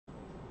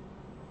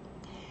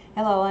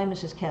Hello, I'm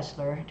Mrs.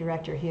 Kessler,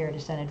 Director here at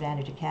Ascent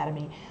Advantage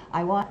Academy.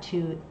 I want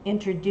to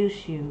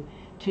introduce you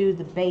to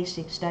the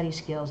basic study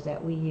skills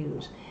that we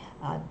use.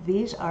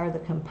 These are the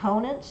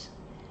components,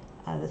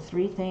 the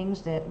three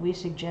things that we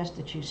suggest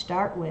that you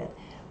start with.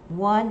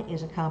 One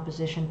is a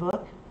composition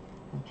book,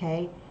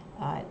 okay?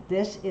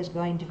 This is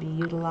going to be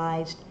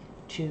utilized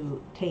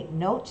to take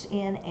notes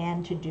in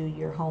and to do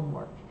your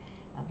homework,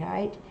 all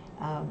right?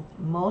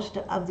 Most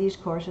of these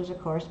courses, of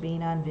course,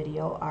 being on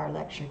video, are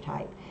lecture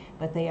type,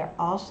 but they are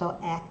also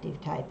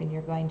active type, and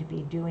you're going to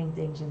be doing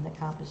things in the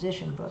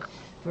composition book.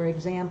 For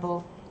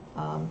example,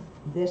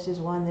 this is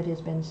one that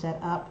has been set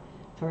up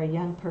for a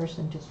young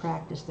person to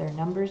practice their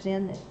numbers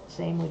in. The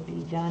same would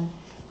be done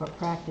for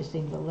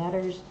practicing the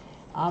letters.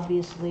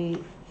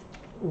 Obviously,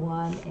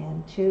 1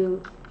 and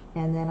 2,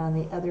 and then on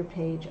the other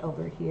page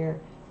over here,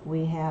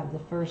 we have the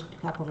first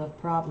couple of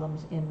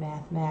problems in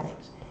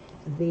mathematics.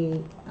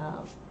 There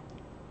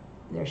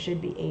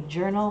should be a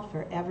journal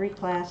for every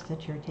class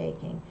that you're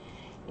taking.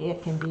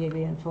 It can be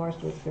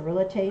reinforced with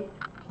Gorilla Tape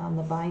on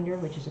the binder,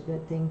 which is a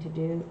good thing to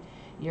do.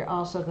 You're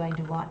also going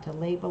to want to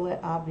label it.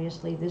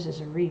 Obviously, this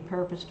is a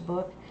repurposed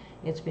book.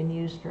 It's been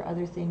used for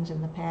other things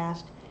in the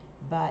past,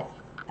 but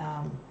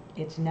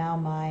it's now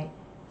my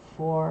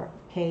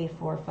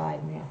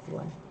K45 math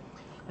one.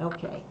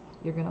 Okay,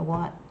 you're going to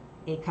want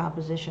a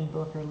composition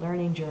book or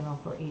learning journal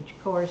for each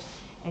course,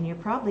 and you're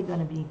probably going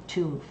to be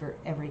 2 for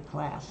every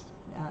class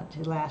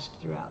to last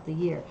throughout the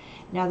year.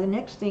 Now, the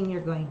next thing you're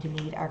going to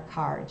need are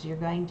cards. You're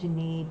going to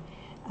need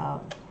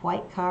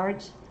white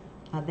cards.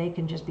 They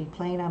can just be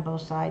plain on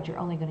both sides. You're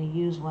only going to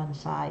use one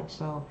side,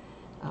 so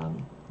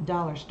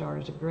dollar store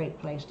is a great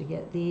place to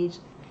get these.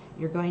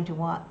 You're going to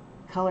want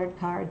colored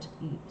cards.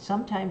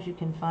 Sometimes you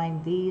can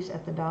find these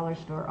at the dollar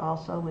store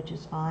also, which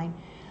is fine,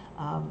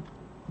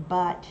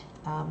 but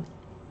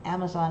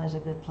Amazon is a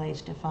good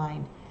place to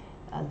find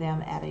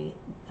them at a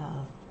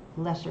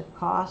lesser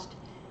cost.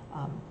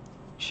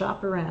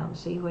 Shop around,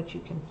 see what you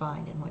can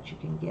find and what you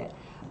can get.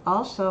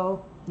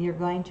 Also, you're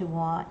going to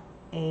want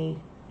a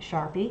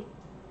Sharpie,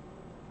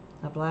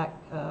 a black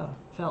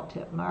felt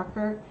tip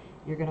marker.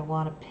 You're going to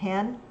want a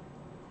pen,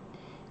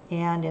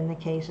 and in the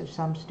case of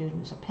some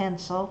students, a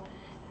pencil.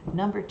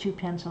 Number 2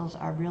 pencils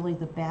are really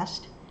the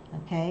best,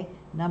 okay?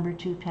 Number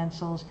 2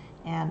 pencils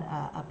and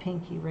a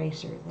pink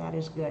eraser, that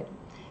is good.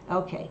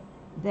 Okay,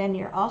 then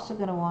you're also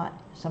going to want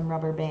some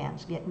rubber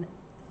bands. Get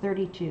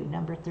 32,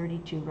 number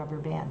 32 rubber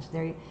bands.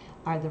 They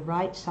are the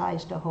right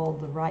size to hold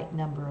the right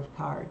number of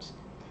cards.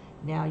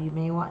 Now, you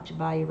may want to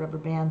buy your rubber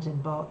bands in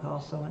bulk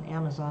also, and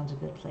Amazon's a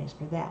good place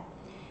for that.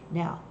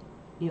 Now,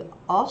 you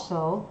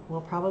also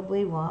will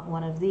probably want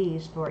one of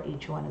these for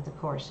each one of the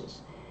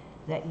courses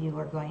that you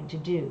are going to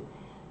do.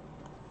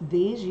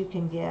 These you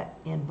can get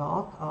in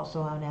bulk,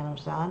 also on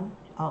Amazon.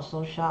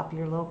 Also shop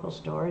your local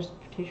stores,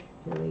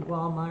 particularly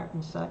Walmart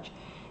and such,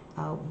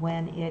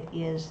 when it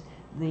is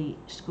the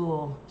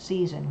school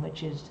season,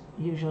 which is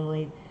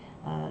usually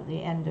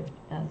the end of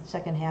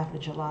second half of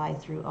July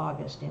through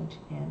August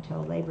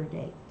until Labor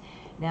Day.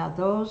 Now,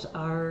 those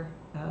are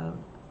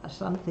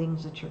some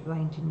things that you're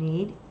going to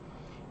need.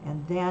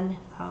 And then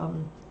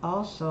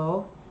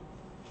also,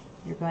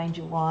 you're going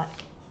to want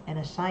an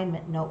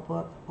assignment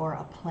notebook or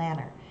a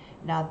planner.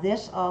 Now,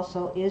 this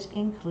also is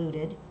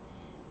included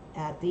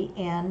at the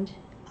end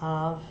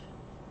of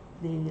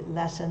the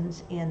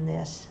lessons in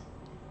this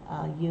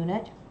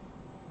unit.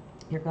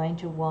 You're going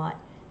to want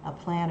a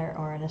planner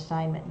or an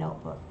assignment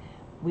notebook.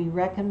 We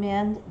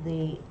recommend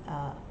the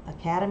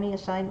Academy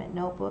assignment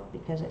notebook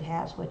because it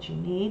has what you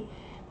need,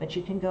 but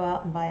you can go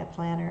out and buy a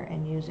planner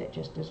and use it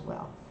just as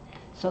well.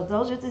 So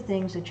those are the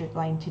things that you're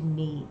going to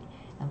need,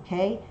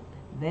 okay?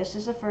 This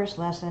is the first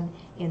lesson.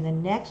 In the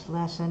next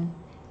lesson,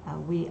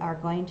 we are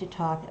going to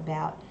talk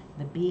about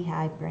the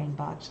Beehive Brain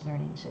Box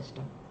learning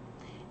system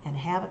and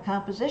have a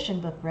composition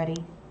book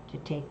ready to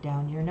take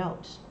down your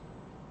notes.